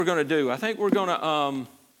We're going to do.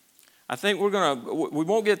 We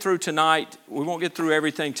won't get through tonight. We won't get through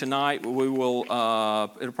everything tonight. We will,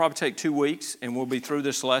 it'll probably take 2 weeks and we'll be through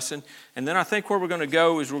this lesson. And then I think where we're going to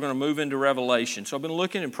go is we're going to move into Revelation. So I've been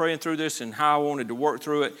looking and praying through this and how I wanted to work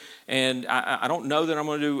through it. And I don't know that I'm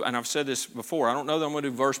going to do, and I've said this before, I don't know that I'm going to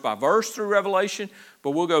do verse by verse through Revelation,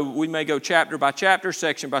 but we may go chapter by chapter,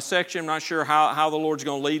 section by section. I'm not sure how the Lord's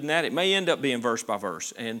going to lead in that. It may end up being verse by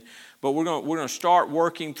verse. But we're going to start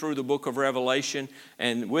working through the book of Revelation,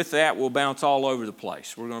 and with that, we'll bounce all over the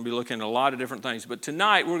place. We're going to be looking at a lot of different things. But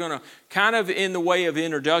tonight, we're going to kind of in the way of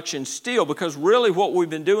introduction still, because really what we've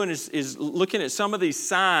been doing is looking at some of these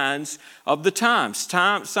signs of the times,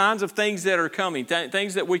 signs of things that are coming,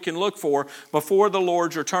 things that we can look for before the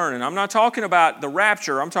Lord's return. And I'm not talking about the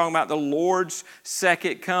rapture. I'm talking about the Lord's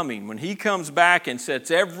second coming. When He comes back and sets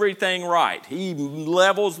everything right, He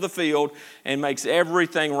levels the field and makes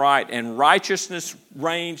everything right. And righteousness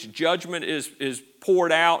reigns, judgment is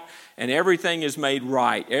poured out, and everything is made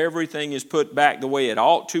right. Everything is put back the way it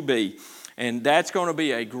ought to be. And that's going to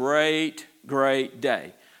be a great, great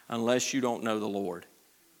day, unless you don't know the Lord.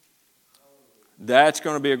 That's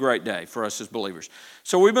going to be a great day for us as believers.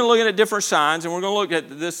 So we've been looking at different signs, and we're going to look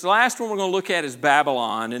at this last one we're going to look at is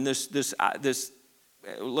Babylon. And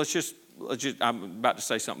I'm about to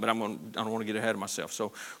say something, but I don't want to get ahead of myself.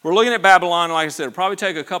 So we're looking at Babylon. Like I said, it'll probably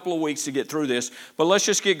take a couple of weeks to get through this, but let's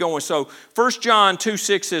just get going. So 1 John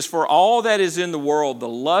 2:6 says, "For all that is in the world, the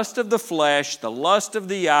lust of the flesh, the lust of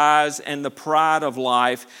the eyes, and the pride of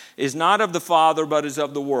life is not of the Father, but is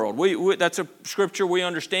of the world." That's a scripture we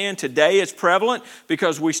understand. Today it's prevalent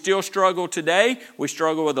because we still struggle today. We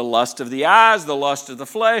struggle with the lust of the eyes, the lust of the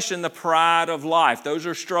flesh, and the pride of life. Those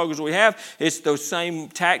are struggles we have. It's those same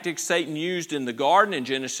tactics Satan used in the garden in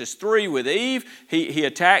Genesis 3 with Eve. He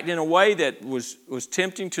attacked in a way that was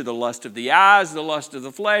tempting to the lust of the eyes, the lust of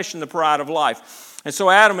the flesh, and the pride of life. And so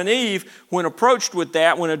Adam and Eve, when approached with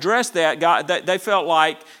that, when addressed that, they felt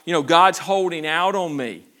like, God's holding out on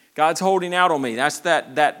me. God's holding out on me. That's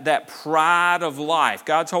that pride of life.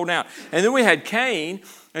 God's holding out. And then we had Cain.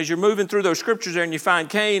 As you're moving through those scriptures there and you find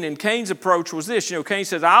Cain, and Cain's approach was this. Cain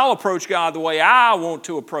says, I'll approach God the way I want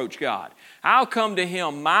to approach God. I'll come to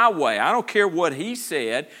Him my way. I don't care what he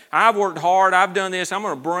said. I've worked hard. I've done this. I'm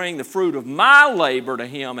going to bring the fruit of my labor to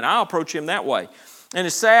Him, and I'll approach Him that way. And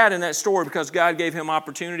it's sad in that story because God gave him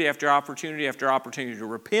opportunity after opportunity after opportunity to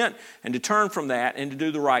repent and to turn from that and to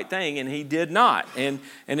do the right thing, and he did not. And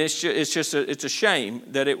it's a shame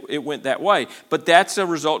that it went that way. But that's a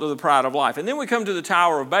result of the pride of life. And then we come to the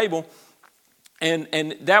Tower of Babel,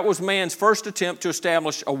 and that was man's first attempt to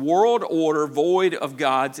establish a world order void of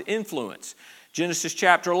God's influence. Genesis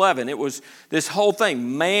chapter 11, it was this whole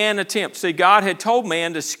thing, man attempt. See, God had told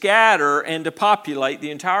man to scatter and to populate the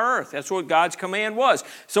entire earth. That's what God's command was.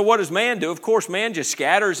 So what does man do? Of course, man just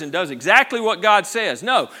scatters and does exactly what God says.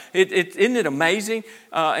 No, isn't it amazing?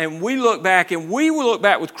 And we look back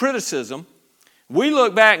with criticism. We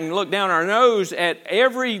look back and look down our nose at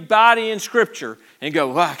everybody in Scripture and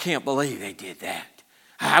go, well, I can't believe they did that.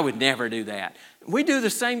 I would never do that. We do the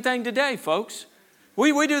same thing today, folks.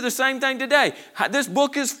 We do the same thing today. This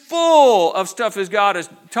book is full of stuff as God has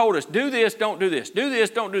told us. Do this, don't do this. Do this,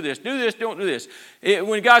 don't do this. Do this, don't do this.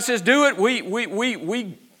 When God says do it,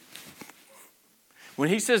 when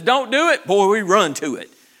He says don't do it, boy, we run to it.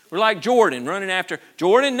 We're like Jordan running after,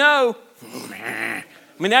 Jordan, no.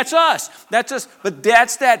 I mean, that's us. But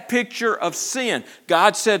that's that picture of sin.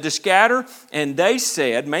 God said to scatter, and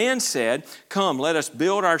man said, come, let us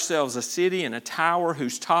build ourselves a city and a tower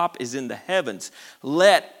whose top is in the heavens.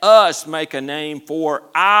 Let us make a name for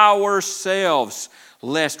ourselves,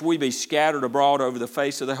 lest we be scattered abroad over the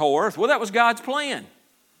face of the whole earth. Well, that was God's plan.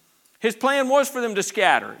 His plan was for them to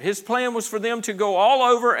scatter. His plan was for them to go all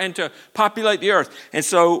over and to populate the earth. And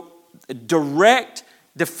so, direct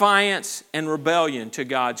defiance and rebellion to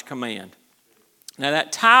God's command. Now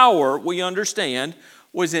that tower, we understand,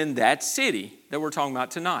 was in that city that we're talking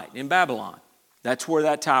about tonight, in Babylon. That's where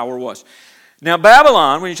that tower was. Now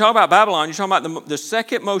Babylon, when you talk about Babylon, you're talking about the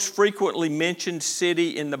second most frequently mentioned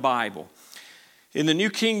city in the Bible. In the New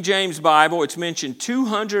King James Bible, it's mentioned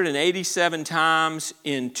 287 times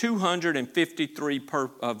in 253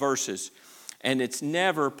 verses, and it's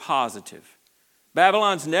never positive.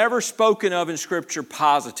 Babylon's never spoken of in Scripture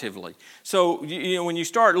positively. So, when you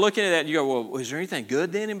start looking at that, you go, well, is there anything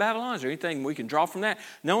good then in Babylon? Is there anything we can draw from that?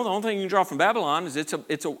 No, the only thing you can draw from Babylon is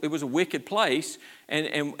it was a wicked place,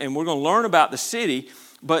 and we're going to learn about the city,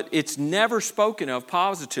 but it's never spoken of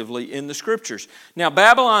positively in the Scriptures. Now,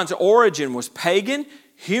 Babylon's origin was pagan.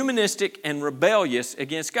 humanistic and rebellious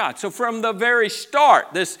against God. So from the very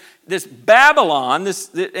start, this Babylon,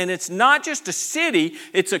 and it's not just a city,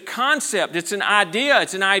 it's a concept, it's an idea,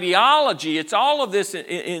 it's an ideology, it's all of this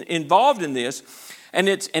involved in this, and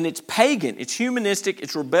it's pagan, it's humanistic,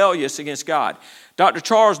 it's rebellious against God. Dr.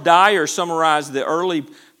 Charles Dyer summarized the early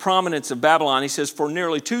prominence of Babylon. He says, for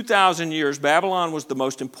nearly 2,000 years, Babylon was the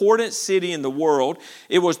most important city in the world.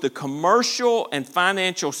 It was the commercial and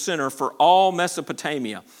financial center for all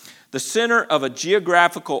Mesopotamia, the center of a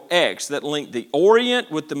geographical X that linked the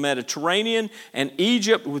Orient with the Mediterranean and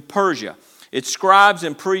Egypt with Persia. Its scribes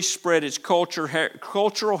and priests spread its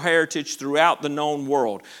cultural heritage throughout the known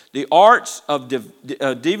world. The arts of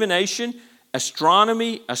divination,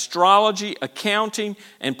 astronomy, astrology, accounting,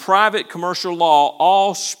 and private commercial law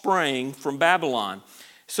all sprang from Babylon.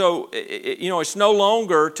 So, it's no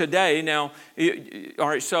longer today. Now, all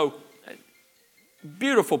right, so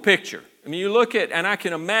beautiful picture. I mean, you look at, and I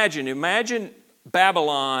can imagine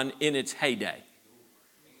Babylon in its heyday.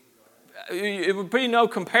 It would be no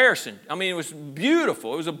comparison. I mean, it was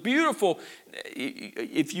beautiful. It was a beautiful,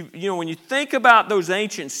 when you think about those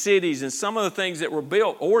ancient cities and some of the things that were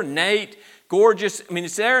built, ornate, gorgeous. I mean,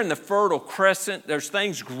 it's there in the Fertile Crescent. There's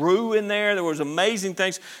things grew in there. There was amazing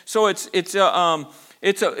things. So it's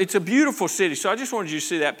a beautiful city. So I just wanted you to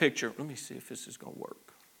see that picture. Let me see if this is going to work.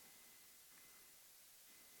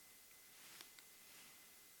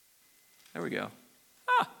 There we go.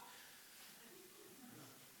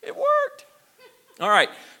 It worked. All right.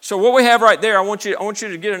 So what we have right there, I want you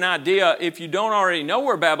to get an idea if you don't already know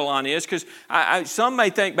where Babylon is, because some may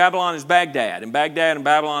think Babylon is Baghdad, and Baghdad and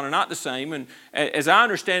Babylon are not the same. And as I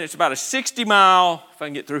understand, it's about a 60-mile, if I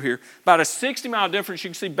can get through here, about a 60-mile difference. You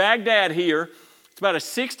can see Baghdad here. It's about a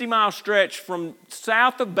 60-mile stretch from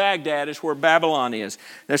south of Baghdad is where Babylon is.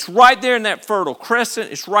 That's right there in that Fertile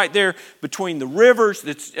Crescent. It's right there between the rivers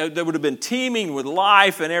that would have been teeming with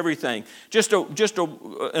life and everything. Just an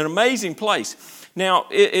amazing place. Now,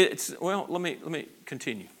 let me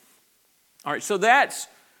continue. All right, so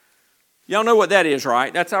y'all know what that is,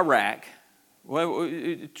 right? That's Iraq. Well,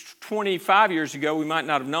 25 years ago, we might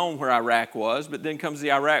not have known where Iraq was, but then comes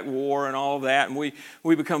the Iraq War and all of that, and we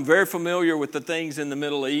become very familiar with the things in the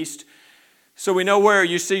Middle East. So we know where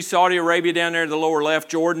you see Saudi Arabia down there to the lower left,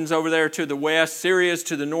 Jordan's over there to the west, Syria's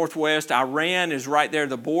to the northwest, Iran is right there at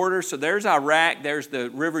the border. So there's Iraq, there's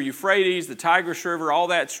the river Euphrates, the Tigris River, all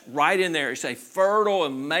that's right in there. It's a fertile,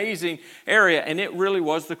 amazing area, and it really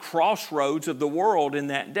was the crossroads of the world in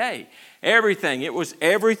that day. Everything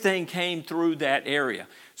came through that area.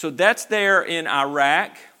 So that's there in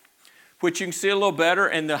Iraq, which you can see a little better.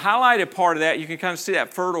 And the highlighted part of that, you can kind of see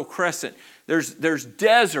that Fertile Crescent. There's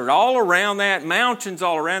desert all around that, mountains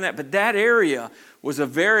all around that, but that area was a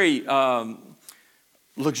very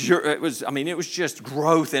luxurious. It was just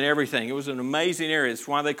growth and everything. It was an amazing area. That's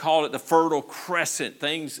why they called it the Fertile Crescent.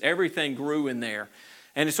 Everything grew in there,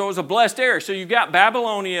 and so it was a blessed area. So you got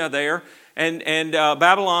Babylonia there, and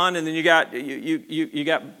Babylon, and then you got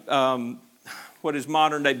what is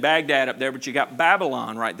modern day Baghdad up there, but you got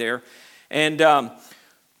Babylon right there, and.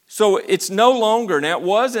 So it's no longer, now it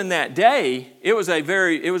was in that day, it was a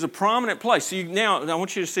prominent place. So now I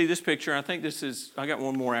want you to see this picture. I think I got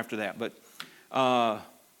one more after that, but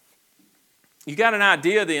you got an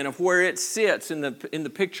idea then of where it sits in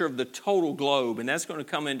the picture of the total globe, and that's going to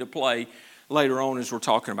come into play later on as we're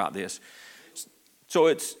talking about this. So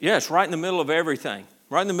it's right in the middle of everything.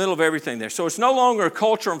 Right in the middle of everything there. So it's no longer a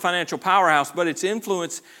cultural and financial powerhouse, but its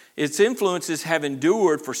influences have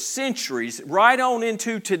endured for centuries, right on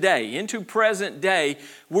into today, into present day.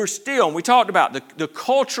 We're still, and we talked about the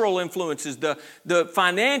cultural influences, the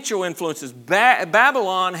financial influences.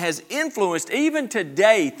 Babylon has influenced, even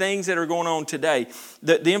today, things that are going on today.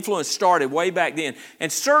 The influence started way back then.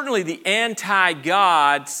 And certainly the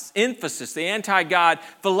anti-God emphasis, the anti-God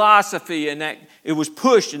philosophy, and that it was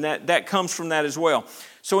pushed, and that comes from that as well.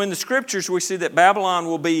 So in the scriptures, we see that Babylon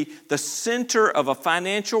will be the center of a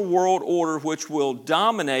financial world order which will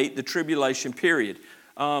dominate the tribulation period.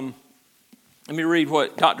 Let me read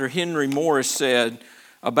what Dr. Henry Morris said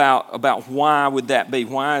about why would that be?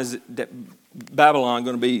 Why is it that Babylon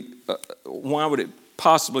going to be, why would it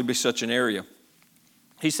possibly be such an area?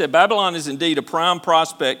 He said, Babylon is indeed a prime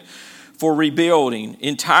prospect for rebuilding,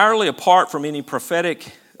 entirely apart from any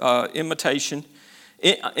prophetic intimation.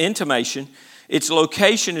 Its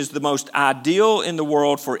location is the most ideal in the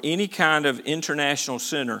world for any kind of international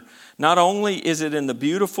center. Not only is it in the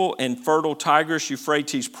beautiful and fertile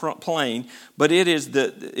Tigris-Euphrates plain, but it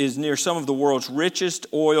is near some of the world's richest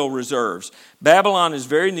oil reserves. Babylon is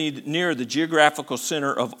very near the geographical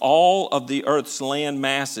center of all of the earth's land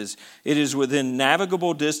masses. It is within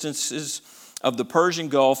navigable distances of the Persian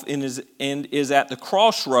Gulf and is at the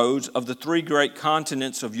crossroads of the three great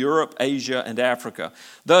continents of Europe, Asia, and Africa.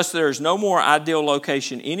 Thus, there is no more ideal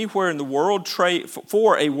location anywhere in the world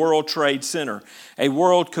for a world trade center, a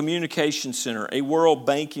world communication center, a world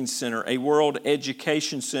banking center, a world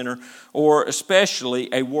education center, or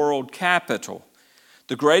especially a world capital.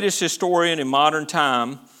 The greatest historian in modern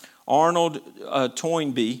time, Arnold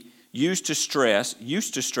Toynbee, used to stress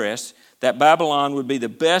that Babylon would be the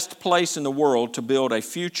best place in the world to build a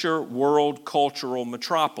future world cultural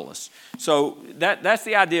metropolis. So that's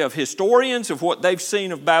the idea of historians, of what they've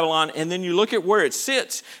seen of Babylon, and then you look at where it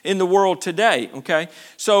sits in the world today, okay?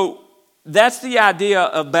 So that's the idea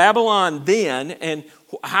of Babylon then and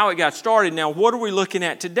how it got started. Now, what are we looking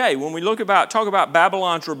at today? When we talk about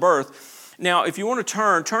Babylon's rebirth, now, if you want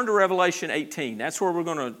to turn to Revelation 18. That's where we're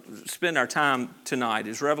going to spend our time tonight,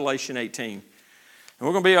 is Revelation 18. And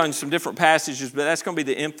we're going to be on some different passages, but that's going to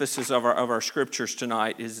be the emphasis of our scriptures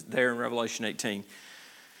tonight, is there in Revelation 18.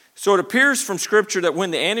 So it appears from Scripture that when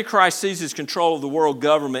the Antichrist seizes control of the world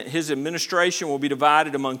government, his administration will be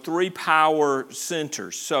divided among three power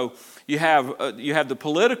centers. So you have the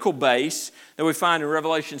political base that we find in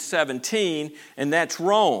Revelation 17, and that's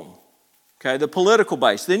Rome. Okay, the political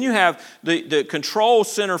base. Then you have the control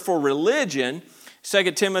center for religion.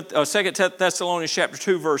 2 Thessalonians chapter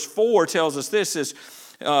 2, verse 4 tells us this is,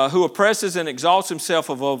 who oppresses and exalts himself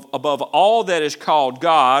above all that is called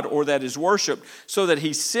God or that is worshiped, so that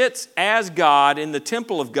he sits as God in the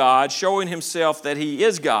temple of God, showing himself that he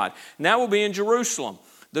is God. And that will be in Jerusalem.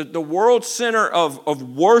 The world center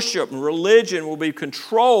of worship and religion will be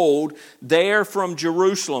controlled there from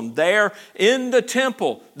Jerusalem. There in the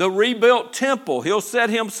temple, the rebuilt temple, he'll set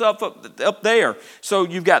himself up there. So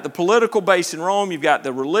you've got the political base in Rome, you've got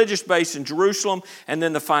the religious base in Jerusalem, and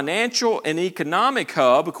then the financial and economic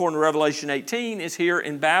hub, according to Revelation 18, is here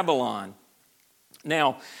in Babylon.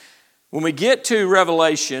 Now, when we get to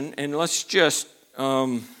Revelation, and let's just...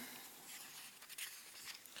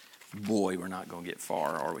 Boy, we're not going to get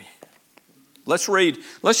far, are we? Let's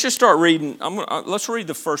just start reading. Let's read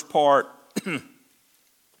the first part. Now,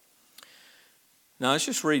 let's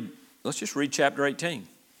just read chapter 18.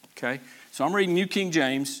 Okay? So I'm reading New King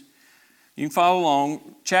James. You can follow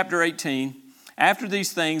along. Chapter 18. After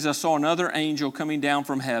these things, I saw another angel coming down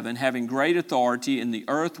from heaven, having great authority, and the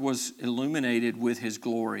earth was illuminated with his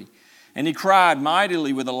glory. And he cried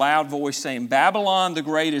mightily with a loud voice, saying, Babylon the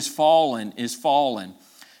great is fallen,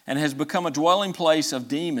 and has become a dwelling place of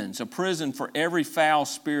demons, a prison for every foul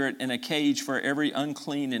spirit, and a cage for every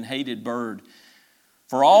unclean and hated bird.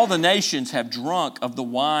 For all the nations have drunk of the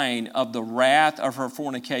wine of the wrath of her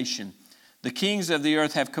fornication. The kings of the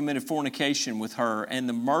earth have committed fornication with her, and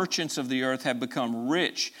the merchants of the earth have become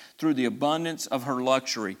rich through the abundance of her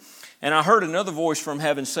luxury. And I heard another voice from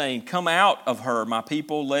heaven saying, Come out of her, my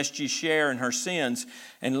people, lest ye share in her sins,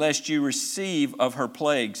 and lest you receive of her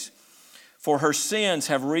plagues. For her sins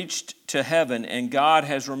have reached to heaven, and God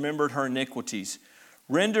has remembered her iniquities.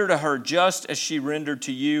 Render to her just as she rendered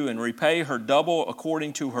to you, and repay her double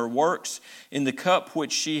according to her works. In the cup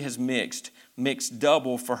which she has mix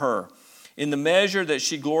double for her. In the measure that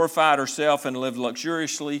she glorified herself and lived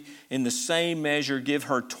luxuriously, in the same measure give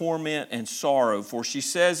her torment and sorrow. For she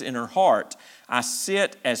says in her heart, I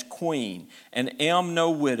sit as queen, and am no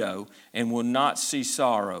widow, and will not see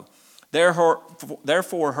sorrow.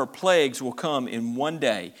 Therefore her plagues will come in one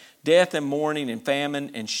day, death and mourning and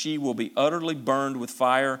famine, and she will be utterly burned with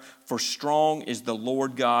fire, for strong is the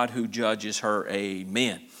Lord God who judges her.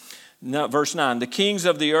 Amen. Now, verse 9, the kings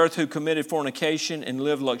of the earth who committed fornication and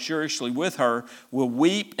lived luxuriously with her will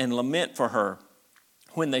weep and lament for her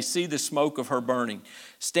when they see the smoke of her burning,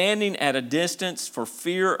 standing at a distance for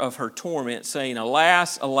fear of her torment, saying,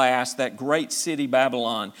 Alas, alas, that great city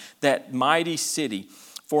Babylon, that mighty city.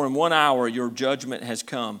 For in 1 hour your judgment has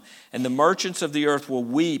come, and the merchants of the earth will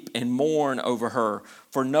weep and mourn over her.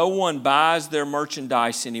 For no one buys their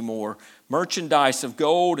merchandise anymore, merchandise of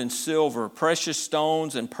gold and silver, precious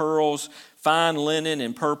stones and pearls, fine linen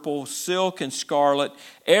and purple, silk and scarlet,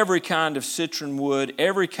 every kind of citron wood,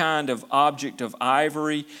 every kind of object of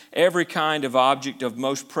ivory, every kind of object of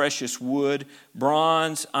most precious wood,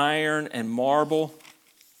 bronze, iron, and marble,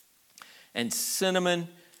 and cinnamon,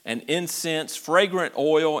 and incense, fragrant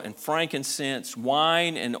oil and frankincense,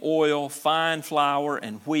 wine and oil, fine flour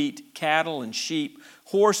and wheat, cattle and sheep,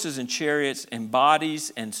 horses and chariots, and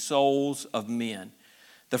bodies and souls of men.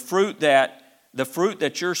 The fruit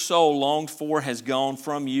that your soul longed for has gone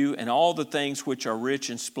from you, and all the things which are rich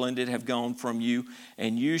and splendid have gone from you,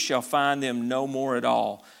 and you shall find them no more at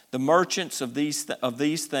all. The merchants of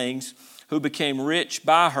these things who became rich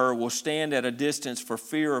by her will stand at a distance for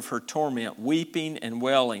fear of her torment, weeping and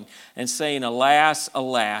wailing, and saying, Alas,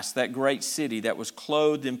 alas, that great city that was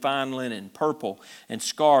clothed in fine linen, purple and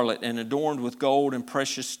scarlet, and adorned with gold and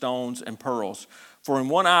precious stones and pearls. For in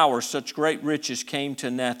 1 hour such great riches came to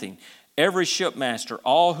nothing. Every shipmaster,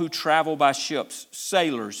 all who travel by ships,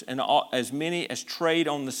 sailors, and as many as trade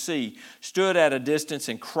on the sea, stood at a distance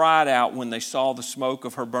and cried out when they saw the smoke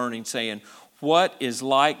of her burning, saying, What is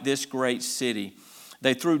like this great city?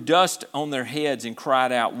 They threw dust on their heads and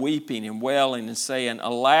cried out, weeping and wailing and saying,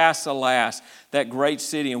 Alas, alas, that great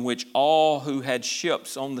city in which all who had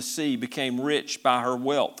ships on the sea became rich by her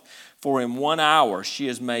wealth. For in 1 hour she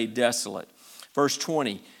is made desolate. Verse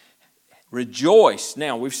 20, rejoice.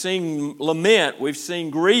 Now, we've seen lament, we've seen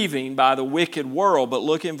grieving by the wicked world, but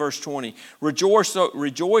look in verse 20. Rejoice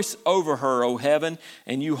over her, O heaven,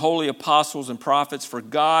 and you holy apostles and prophets, for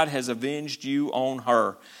God has avenged you on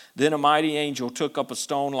her. Then a mighty angel took up a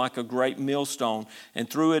stone like a great millstone and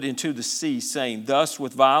threw it into the sea, saying, Thus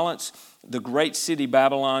with violence the great city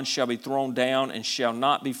Babylon shall be thrown down and shall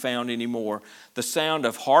not be found any more. The sound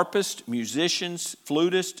of harpists, musicians,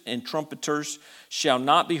 flutists, and trumpeters shall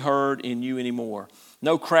not be heard in you any more.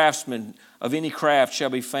 No craftsman of any craft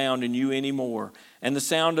shall be found in you any more. And the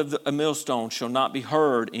sound of a millstone shall not be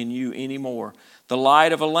heard in you any more. The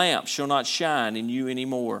light of a lamp shall not shine in you any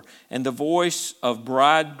more. And the voice of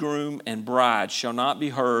bridegroom and bride shall not be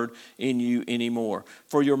heard in you any more.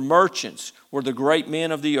 For your merchants were the great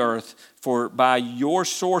men of the earth, for by your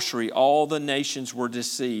sorcery all the nations were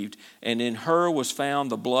deceived. And in her was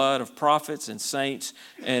found the blood of prophets and saints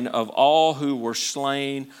and of all who were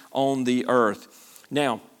slain on the earth.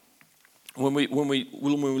 Now, when we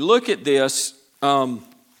look at this,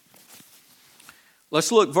 let's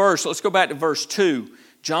go back to verse 2.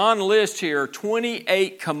 John lists here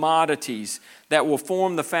 28 commodities that will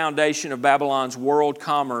form the foundation of Babylon's world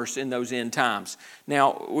commerce in those end times.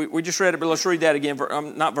 Now, we just read it, but let's read that again.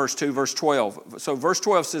 Not verse 2, verse 12. So verse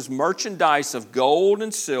 12 says, merchandise of gold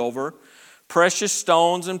and silver, precious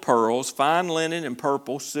stones and pearls, fine linen and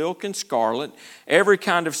purple, silk and scarlet, every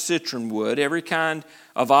kind of citron wood, every kind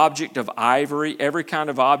of object of ivory, every kind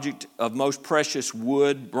of object of most precious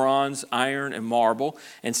wood, bronze, iron, and marble,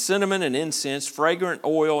 and cinnamon and incense, fragrant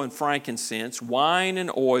oil and frankincense, wine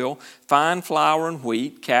and oil, fine flour and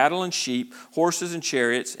wheat, cattle and sheep, horses and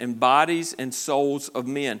chariots, and bodies and souls of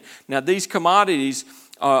men. Now, these commodities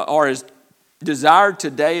are as desired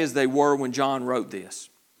today as they were when John wrote this.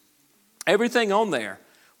 Everything on there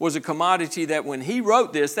was a commodity that when he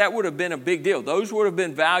wrote this, that would have been a big deal. Those would have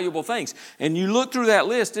been valuable things. And you look through that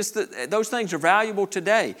list, those things are valuable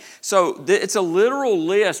today. So it's a literal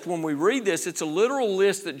list. When we read this, it's a literal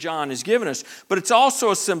list that John has given us. But it's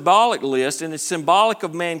also a symbolic list, and it's symbolic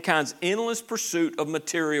of mankind's endless pursuit of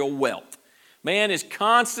material wealth. Man is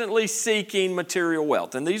constantly seeking material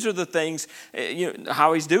wealth. And these are the things,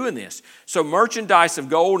 how he's doing this. So merchandise of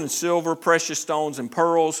gold and silver, precious stones and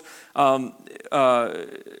pearls.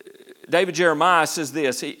 David Jeremiah says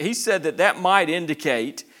this. He said that might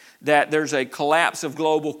indicate that there's a collapse of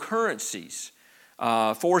global currencies,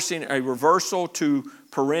 forcing a reversal to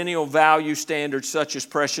perennial value standards such as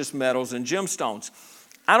precious metals and gemstones.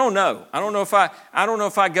 I don't know. I don't know if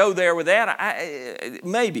I go there with that.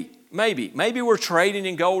 Maybe we're trading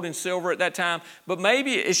in gold and silver at that time, but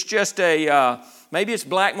maybe it's just maybe it's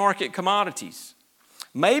black market commodities.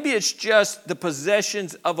 Maybe it's just the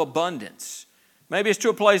possessions of abundance. Maybe it's to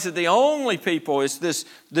a place that the only people is this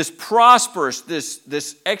prosperous, this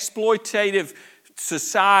exploitative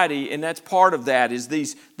society, and that's part of that is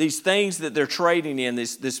these things that they're trading in,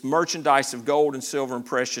 this merchandise of gold and silver and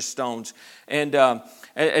precious stones. And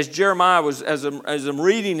as Jeremiah as I'm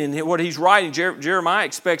reading and what he's writing, Jeremiah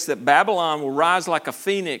expects that Babylon will rise like a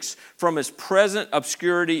phoenix from its present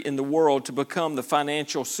obscurity in the world to become the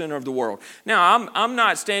financial center of the world. Now, I'm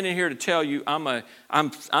not standing here to tell you I'm a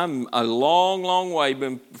long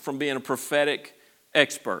way from being a prophetic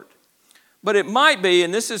expert. But it might be,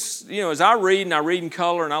 and this is, as I read in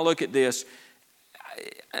color and I look at this,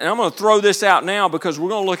 and I'm going to throw this out now because we're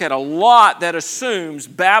going to look at a lot that assumes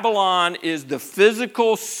Babylon is the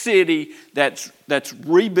physical city that's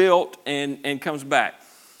rebuilt and comes back.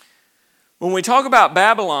 When we talk about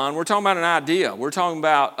Babylon, we're talking about an idea. We're talking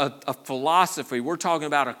about a philosophy. We're talking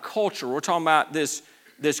about a culture. We're talking about this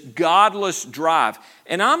godless drive.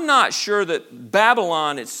 And I'm not sure that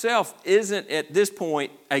Babylon itself isn't at this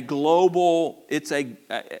point a global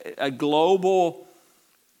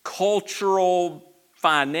cultural,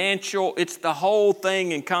 financial, it's the whole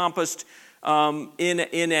thing encompassed in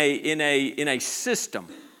a system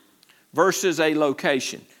versus a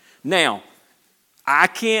location. Now, I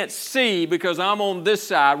can't see because I'm on this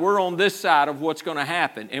side, we're on this side of what's going to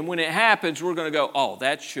happen. And when it happens, we're going to go, oh,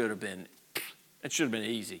 that should have been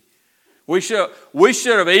easy. We should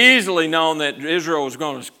have easily known that Israel was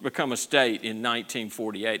going to become a state in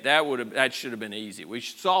 1948. That should have been easy. We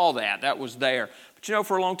saw that. That was there. But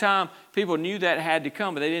for a long time, people knew that had to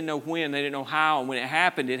come, but they didn't know when, they didn't know how, and when it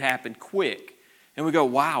happened quick. And we go,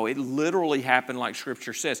 wow, it literally happened like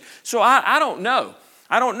Scripture says. So I don't know.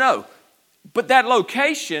 But that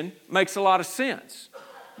location makes a lot of sense.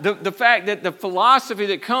 The fact that the philosophy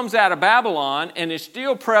that comes out of Babylon and is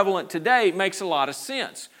still prevalent today makes a lot of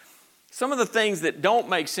sense. Some of the things that don't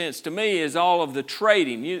make sense to me is all of the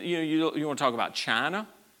trading. You want to talk about China?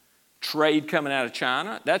 Trade coming out of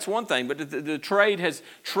China? That's one thing. But the trade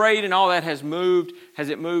and all that has moved. Has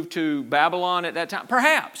it moved to Babylon at that time?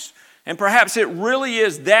 Perhaps. And perhaps it really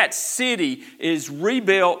is that city is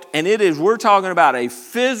rebuilt and we're talking about a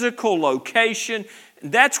physical location.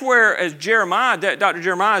 That's where, as Dr.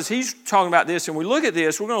 Jeremiah, as he's talking about this, and we look at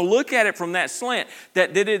this, we're going to look at it from that slant,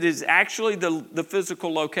 that it is actually the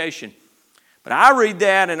physical location. But I read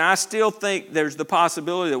that, and I still think there's the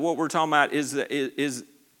possibility that what we're talking about is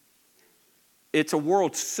it's a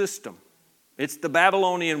world system. It's the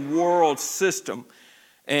Babylonian world system.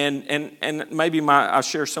 And maybe I'll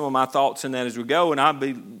share some of my thoughts in that as we go, and I'll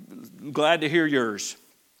be glad to hear yours.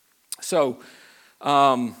 So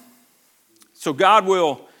God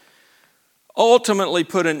will ultimately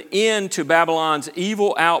put an end to Babylon's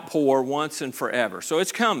evil outpour once and forever. So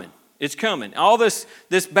it's coming. It's coming. All this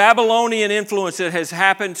Babylonian influence that has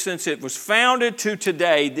happened since it was founded to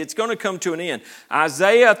today, it's going to come to an end.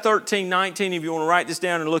 Isaiah 13:19, if you want to write this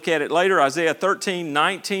down and look at it later, Isaiah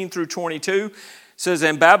 13:19 through 22 says,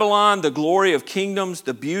 "In Babylon, the glory of kingdoms,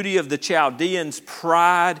 the beauty of the Chaldeans'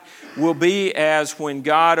 pride will be as when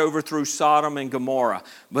God overthrew Sodom and Gomorrah."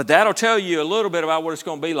 But that'll tell you a little bit about what it's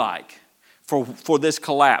going to be like for this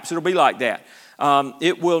collapse. It'll be like that.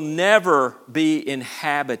 It will never be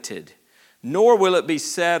inhabited, nor will it be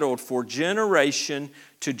settled for generation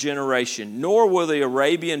to generation, nor will the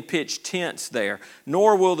Arabian pitch tents there,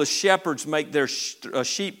 nor will the shepherds make their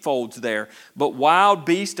sheepfolds there, but wild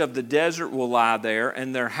beasts of the desert will lie there,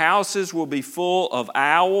 and their houses will be full of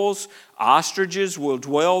owls, ostriches will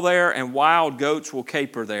dwell there, and wild goats will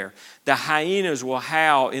caper there. The hyenas will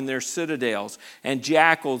howl in their citadels, and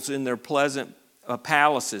jackals in their pleasant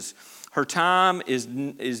palaces. Her time is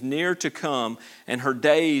near to come, and her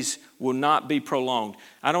days will not be prolonged.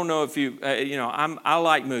 I don't know if I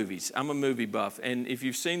like movies. I'm a movie buff. And if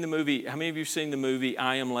you've seen the movie, how many of you have seen the movie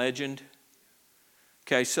I Am Legend?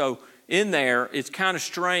 Okay, so in there, it's kind of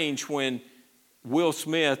strange when Will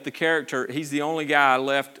Smith, the character, he's the only guy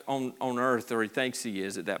left on earth, or he thinks he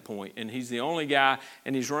is at that point. And he's the only guy,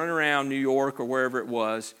 and he's running around New York or wherever it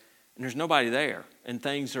was, and there's nobody there. And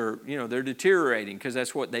things are, they're deteriorating because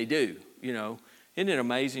that's what they do, Isn't it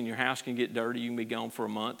amazing your house can get dirty? You can be gone for a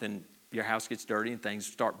month and your house gets dirty and things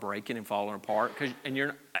start breaking and falling apart.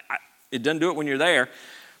 It doesn't do it when you're there.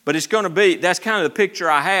 But it's going to be, that's kind of the picture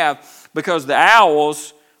I have, because the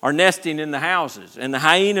owls are nesting in the houses and the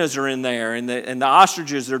hyenas are in there and the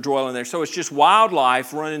ostriches are dwelling there. So it's just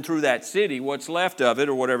wildlife running through that city. What's left of it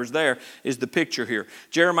or whatever's there is the picture here.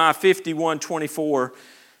 Jeremiah 51:24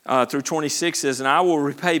 through 26 says, "And I will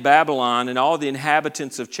repay Babylon and all the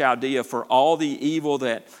inhabitants of Chaldea for all the evil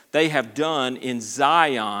that they have done in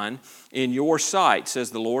Zion in your sight, says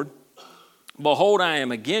the Lord. Behold, I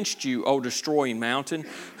am against you, O destroying mountain,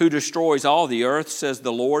 who destroys all the earth, says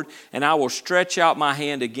the Lord, and I will stretch out my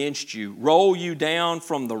hand against you, roll you down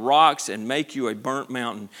from the rocks, and make you a burnt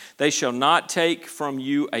mountain. They shall not take from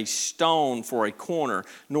you a stone for a corner,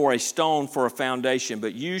 nor a stone for a foundation,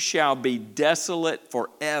 but you shall be desolate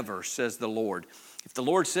forever, says the Lord." If the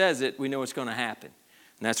Lord says it, we know it's going to happen.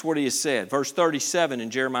 And that's what he has said. Verse 37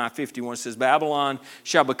 in Jeremiah 51 says, "Babylon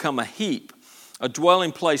shall become a heap, a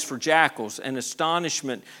dwelling place for jackals, an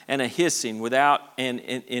astonishment and a hissing without an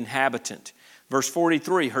inhabitant." Verse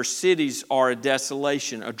 43, "Her cities are a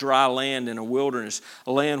desolation, a dry land and a wilderness,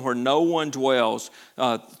 a land where no one dwells,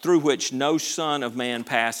 through which no son of man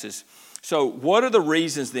passes. So what are the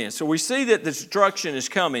reasons then? So we see that the destruction is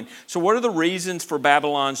coming. So what are the reasons for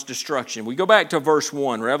Babylon's destruction? We go back to verse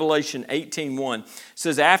 1, Revelation 18:1. It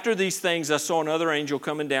says, "After these things I saw another angel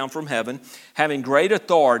coming down from heaven, having great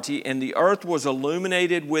authority, and the earth was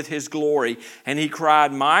illuminated with his glory. And he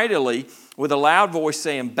cried mightily with a loud voice,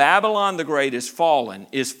 saying, Babylon the great is fallen,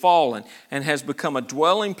 and has become a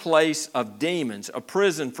dwelling place of demons, a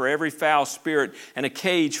prison for every foul spirit, and a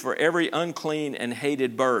cage for every unclean and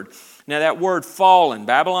hated bird." Now that word fallen,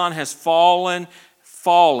 Babylon has fallen.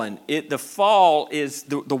 The fall is,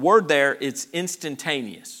 the word there, it's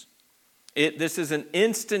instantaneous. This is an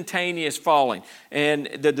instantaneous falling. And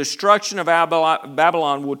the destruction of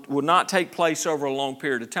Babylon would not take place over a long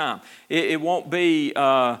period of time. It won't be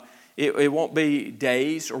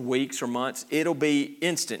days or weeks or months. It'll be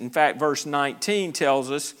instant. In fact, verse 19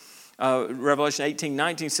 tells us, Revelation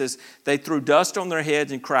 18:19 says, "They threw dust on their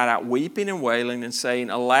heads and cried out, weeping and wailing, and saying,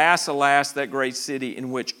 Alas, alas, that great city in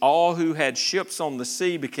which all who had ships on the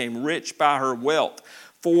sea became rich by her wealth.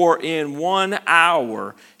 For in 1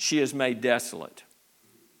 hour she is made desolate."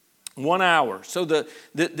 1 hour. So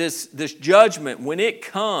this judgment, when it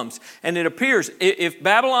comes, and it appears, if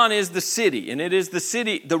Babylon is the city, and it is the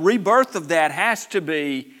city, the rebirth of that has to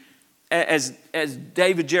be, as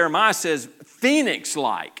David Jeremiah says,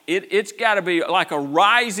 phoenix-like. It's got to be like a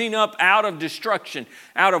rising up out of destruction,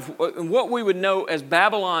 out of what we would know as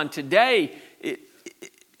Babylon today.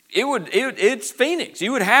 It's Phoenix.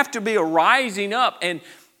 You would have to be a rising up,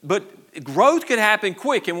 but growth could happen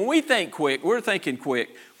quick. And when we think quick, we're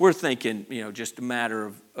thinking just a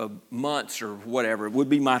matter of months or whatever. It would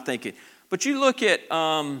be my thinking. But you look at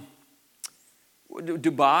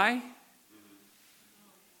Dubai.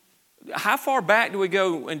 How far back do we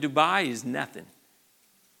go? And Dubai is nothing.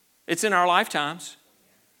 It's in our lifetimes.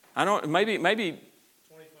 Maybe 25,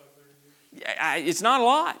 30 years. It's not a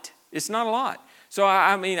lot. It's not a lot. So,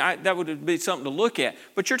 that would be something to look at.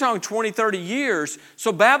 But you're talking 20, 30 years.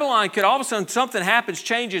 So Babylon could all of a sudden, something happens,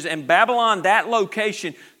 changes, and Babylon, that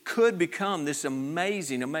location, could become this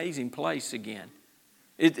amazing, amazing place again.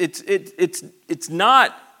 It's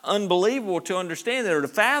not unbelievable to understand that or to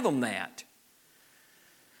fathom that.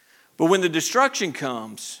 But when the destruction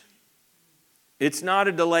comes, it's not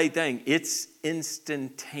a delayed thing. It's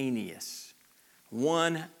instantaneous.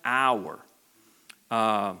 1 hour.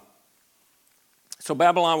 So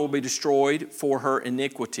Babylon will be destroyed for her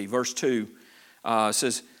iniquity. Verse 2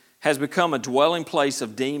 says, "Has become a dwelling place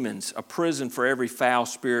of demons, a prison for every foul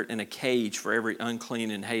spirit, and a cage for every unclean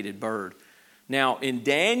and hated bird." Now, in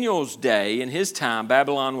Daniel's day, in his time,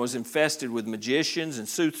 Babylon was infested with magicians and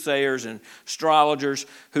soothsayers and astrologers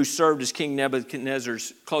who served as King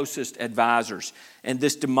Nebuchadnezzar's closest advisors. And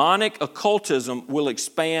this demonic occultism will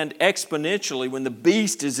expand exponentially when the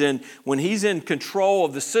beast when he's in control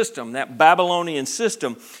of the system, that Babylonian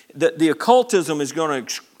system. The occultism is going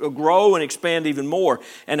to grow and expand even more.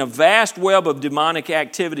 And a vast web of demonic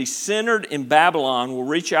activity centered in Babylon will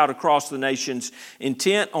reach out across the nations,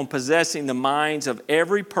 intent on possessing the minds of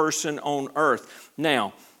every person on earth.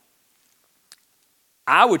 Now,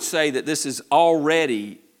 I would say that this is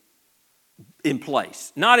already in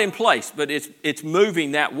place. Not in place, but it's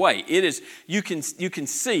moving that way. It is. You can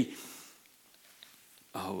see.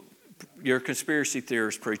 Oh, you're a conspiracy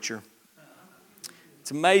theorist, preacher.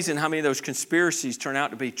 It's amazing how many of those conspiracies turn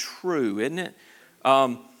out to be true, isn't it?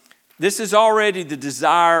 This is already the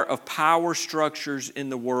desire of power structures in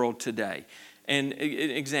the world today. And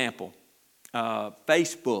an example,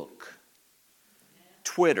 Facebook,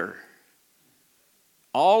 Twitter,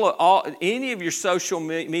 any of your social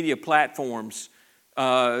media platforms,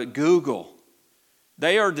 Google,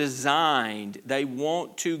 they are designed, they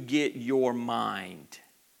want to get your mind.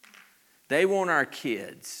 They want our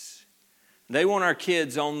kids. They want our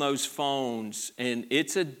kids on those phones, and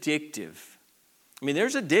it's addictive. I mean,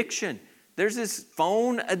 there's addiction. There's this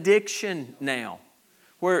phone addiction now,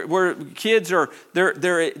 where kids are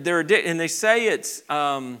they're addicted, and they say it's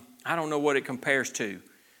I don't know what it compares to.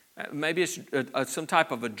 Maybe it's some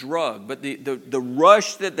type of a drug, but the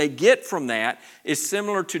rush that they get from that is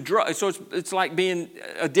similar to drugs. So it's like being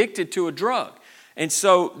addicted to a drug, and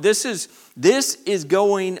so this is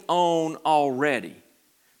going on already.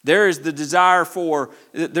 There's the desire for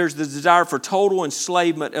total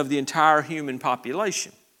enslavement of the entire human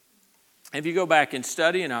population. If you go back and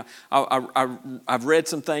study, and I've read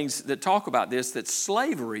some things that talk about this, that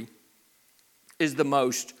slavery is the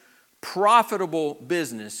most profitable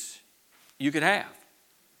business you could have.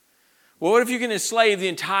 Well, what if you can enslave the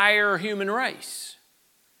entire human race?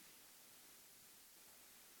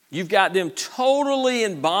 You've got them totally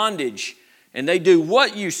in bondage And they do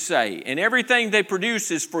what you say, and everything they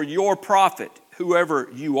produce is for your profit, whoever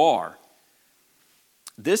you are.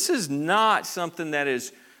 This is not something that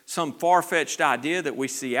is some far-fetched idea that we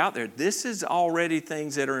see out there. This is already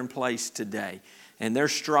things that are in place today. And they're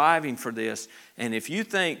striving for this. And if you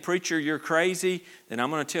think, preacher, you're crazy, then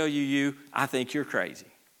I'm going to tell you, I think you're crazy.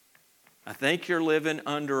 I think you're living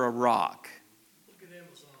under a rock. Look at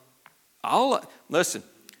Amazon. Listen,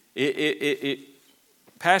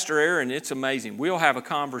 Pastor Aaron, it's amazing. We'll have a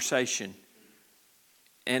conversation.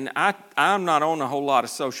 And I'm not on a whole lot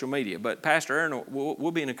of social media, but Pastor Aaron,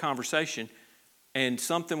 we'll be in a conversation and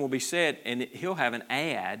something will be said and he'll have an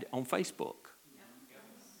ad on Facebook.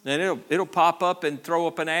 And it'll pop up and throw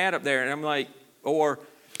up an ad up there. And I'm like,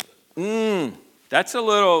 that's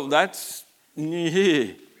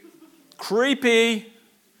creepy.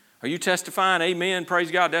 Are you testifying? Amen. Praise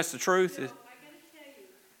God. That's the truth. I got to tell you,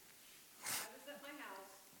 I was at my house.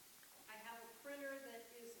 I have a printer that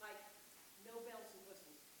is like no bells and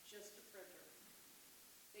whistles, just a printer.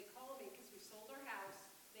 They called me because we sold our house.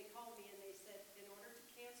 They called me and they said, in order to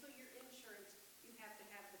cancel your insurance, you have to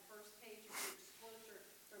have the first page of your disclosure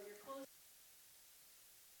from your closing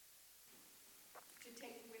to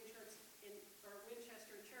take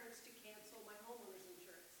Winchester Insurance to cancel my homeowner's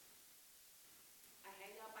insurance. I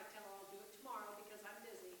hang up, I tell her I'll do it tomorrow because I'm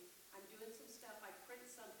busy. I'm doing some stuff, I print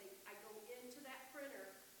something, I go into that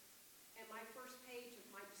printer, and my first page of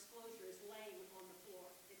my disclosure is laying on the floor.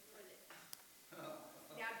 It's printed.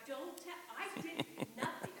 Now I did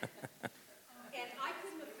nothing. And I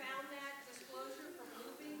couldn't have found that disclosure from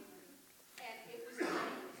moving, and it was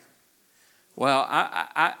laying. Well,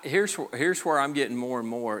 here's where I'm getting more and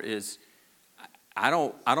more is I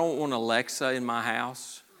don't want Alexa in my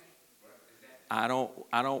house. I don't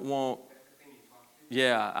want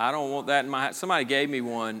that in my house. Somebody gave me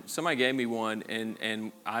one,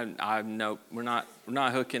 and I no, we're not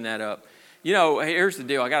hooking that up. You know, here's the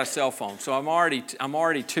deal. I got a cell phone, so I'm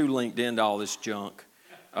already too linked into all this junk.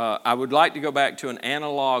 I would like to go back to an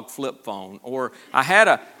analog flip phone, or I had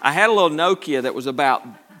a little Nokia that was about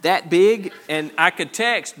that big, and I could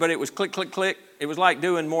text, but it was click, click, click. It was like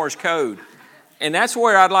doing Morse code, and that's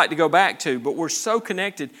where I'd like to go back to. But we're so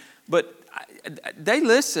connected. But they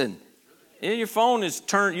listen. And your phone is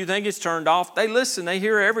turned. You think it's turned off. They listen. They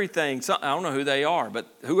hear everything. I don't know who they are, but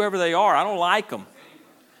whoever they are, I don't like them.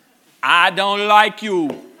 I don't like you.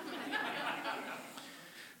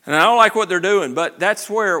 And I don't like what they're doing, but that's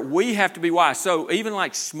where we have to be wise. So even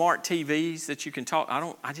like smart TVs that you can talk,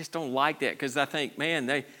 I just don't like that because I think,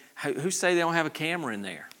 man, who say they don't have a camera in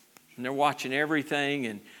there? And they're watching everything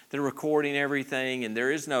and they're recording everything, and there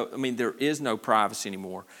is no privacy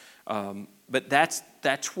anymore. But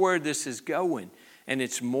that's where this is going. And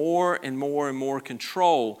it's more and more and more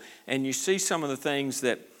control. And you see some of the things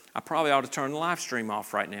that I probably ought to turn the live stream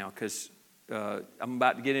off right now because I'm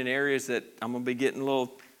about to get in areas that I'm going to be getting a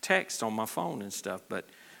little text on my phone and stuff. But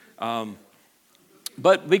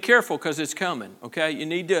be careful because it's coming, okay? You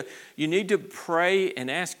need to pray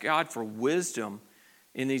and ask God for wisdom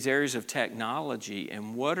in these areas of technology.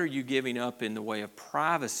 And what are you giving up in the way of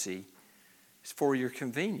privacy for your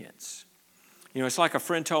convenience? You know, it's like a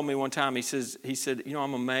friend told me one time, he said, you know,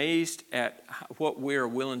 I'm amazed at what we're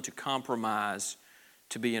willing to compromise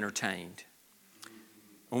to be entertained.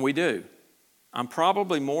 When we do. I'm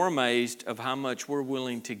probably more amazed of how much we're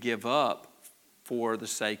willing to give up for the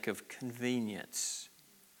sake of convenience.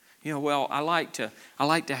 You know, well, I like to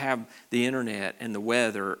have the internet and the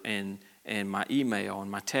weather and my email and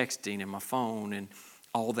my texting and my phone and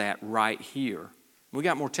all that right here. We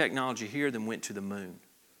got more technology here than went to the moon.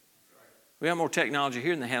 We got more technology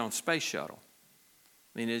here than they had on space shuttle.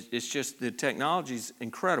 I mean, it's just the technology's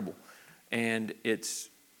incredible, and it's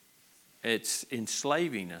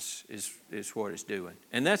enslaving us is what it's doing,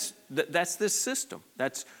 and that's this system.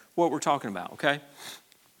 That's what we're talking about. Okay.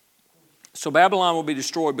 So Babylon will be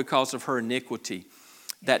destroyed because of her iniquity,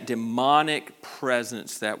 that demonic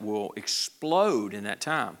presence that will explode in that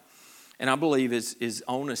time, and I believe is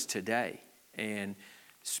on us today. And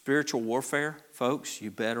spiritual warfare, folks,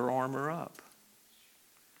 you better armor up.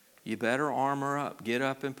 You better armor up. Get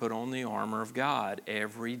up and put on the armor of God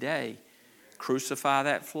every day. Crucify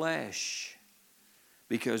that flesh.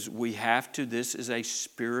 Because we have to. This is a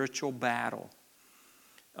spiritual battle.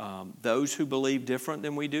 Those who believe different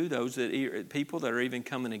than we do, people that are even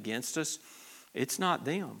coming against us, it's not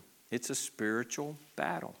them. It's a spiritual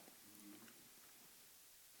battle.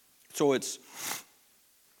 So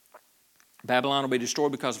Babylon will be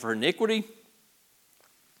destroyed because of her iniquity.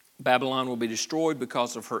 Babylon will be destroyed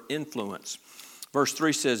because of her influence. Verse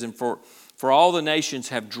 3 says, and for all the nations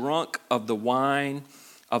have drunk of the wine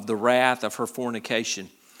of the wrath of her fornication.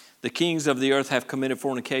 The kings of the earth have committed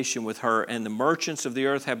fornication with her, and the merchants of the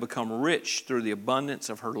earth have become rich through the abundance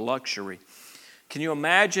of her luxury. Can you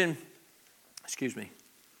imagine, excuse me,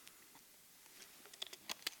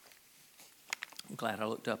 I'm glad I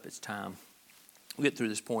looked up, it's time. We'll get through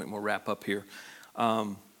this point and we'll wrap up here.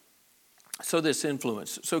 So this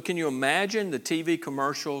influence. So can you imagine the TV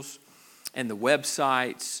commercials and the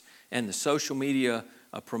websites and the social media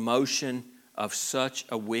promotion of such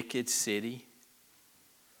a wicked city?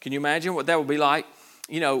 Can you imagine what that would be like?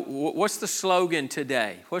 You know, what's the slogan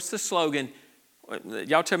today? What's the slogan?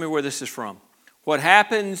 Y'all tell me where this is from. What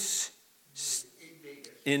happens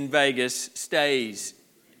in Vegas stays.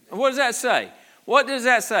 What does that say? What does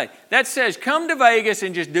that say? That says come to Vegas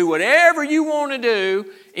and just do whatever you want to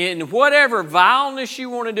do in whatever vileness you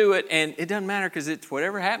want to do it, and it doesn't matter because it's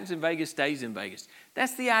whatever happens in Vegas stays in Vegas.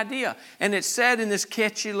 That's the idea, and it's said in this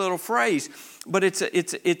catchy little phrase. But it's the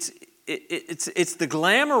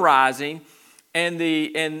glamorizing and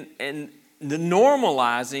the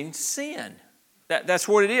normalizing sin. That's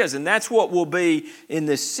what it is, and that's what will be in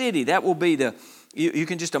this city. That will be the. You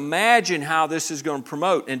can just imagine how this is going to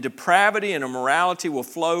promote. And depravity and immorality will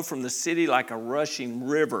flow from the city like a rushing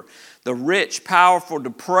river. The rich, powerful,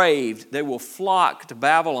 depraved, they will flock to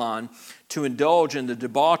Babylon to indulge in the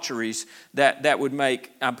debaucheries that would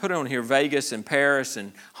make, I put on here Vegas and Paris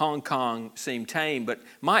and Hong Kong seem tame, but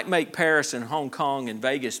might make Paris and Hong Kong and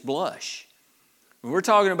Vegas blush. We're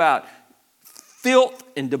talking about filth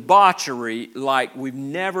and debauchery like we've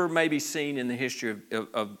never maybe seen in the history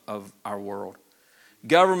of our world.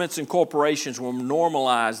 Governments and corporations will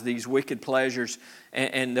normalize these wicked pleasures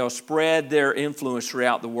and they'll spread their influence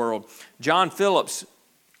throughout the world. John Phillips,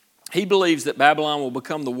 he believes that Babylon will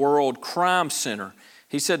become the world crime center.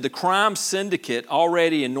 He said the crime syndicate,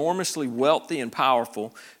 already enormously wealthy and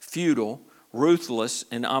powerful, feudal, ruthless,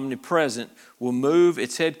 and omnipresent, will move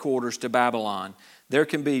its headquarters to Babylon. There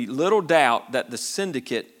can be little doubt that the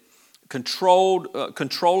syndicate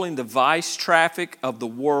controlling the vice traffic of the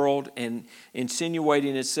world and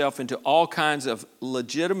insinuating itself into all kinds of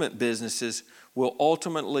legitimate businesses will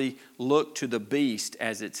ultimately look to the beast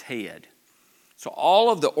as its head. So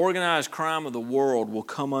all of the organized crime of the world will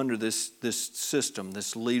come under this system,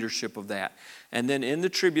 this leadership of that. And then in the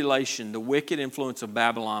tribulation, the wicked influence of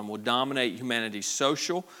Babylon will dominate humanity's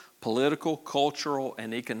social, political, cultural,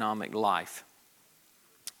 and economic life.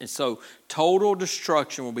 And so total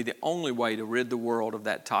destruction will be the only way to rid the world of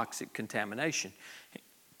that toxic contamination.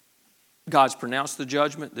 God's pronounced the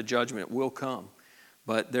judgment will come.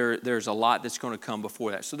 But there's a lot that's going to come before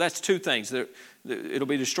that. So that's two things. It'll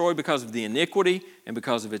be destroyed because of the iniquity and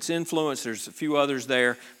because of its influence. There's a few others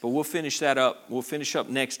there, but we'll finish that up. We'll finish up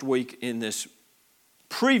next week in this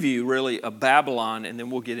preview, really, of Babylon, and then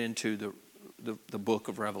we'll get into the book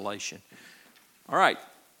of Revelation. All right.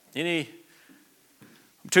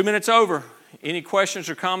 2 minutes over. Any questions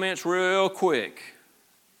or comments real quick?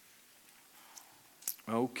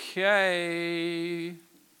 Okay.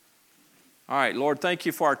 All right, Lord, thank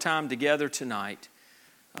you for our time together tonight.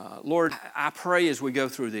 Lord, I pray as we go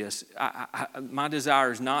through this, my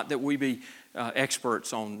desire is not that we be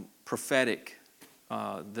experts on prophetic,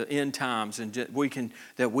 the end times, and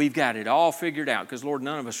that we've got it all figured out, because, Lord,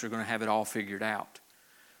 none of us are going to have it all figured out.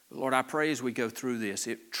 But Lord, I pray as we go through this,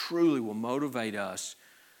 it truly will motivate us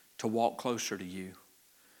to walk closer to you,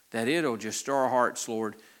 that it'll just stir our hearts,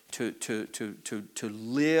 Lord, to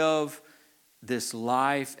live this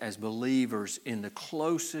life as believers in the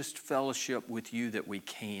closest fellowship with you that we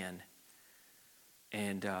can.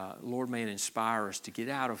 And Lord, may it inspire us to get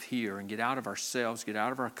out of here and get out of ourselves, get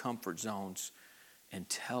out of our comfort zones, and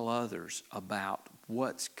tell others about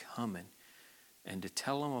what's coming, and to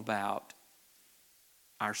tell them about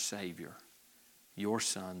our Savior, your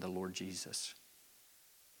Son, the Lord Jesus.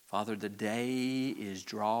 Father, the day is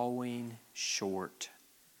drawing short,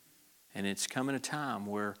 and it's coming a time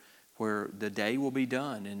where the day will be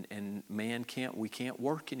done, and we can't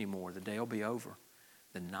work anymore. The day will be over.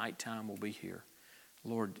 The nighttime will be here.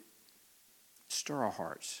 Lord, stir our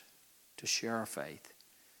hearts to share our faith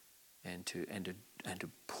and to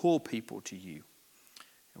pull people to you.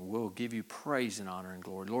 And we'll give you praise and honor and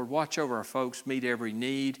glory. Lord, watch over our folks, meet every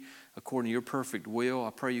need according to your perfect will. I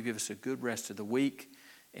pray you give us a good rest of the week.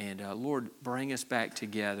 And Lord, bring us back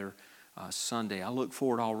together Sunday. I look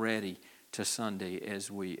forward already to Sunday as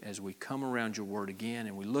we come around your word again,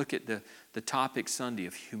 and we look at the topic Sunday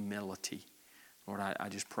of humility. Lord, I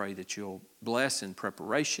just pray that you'll bless in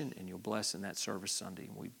preparation and you'll bless in that service Sunday.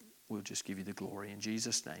 And we'll just give you the glory. In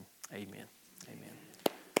Jesus' name, amen.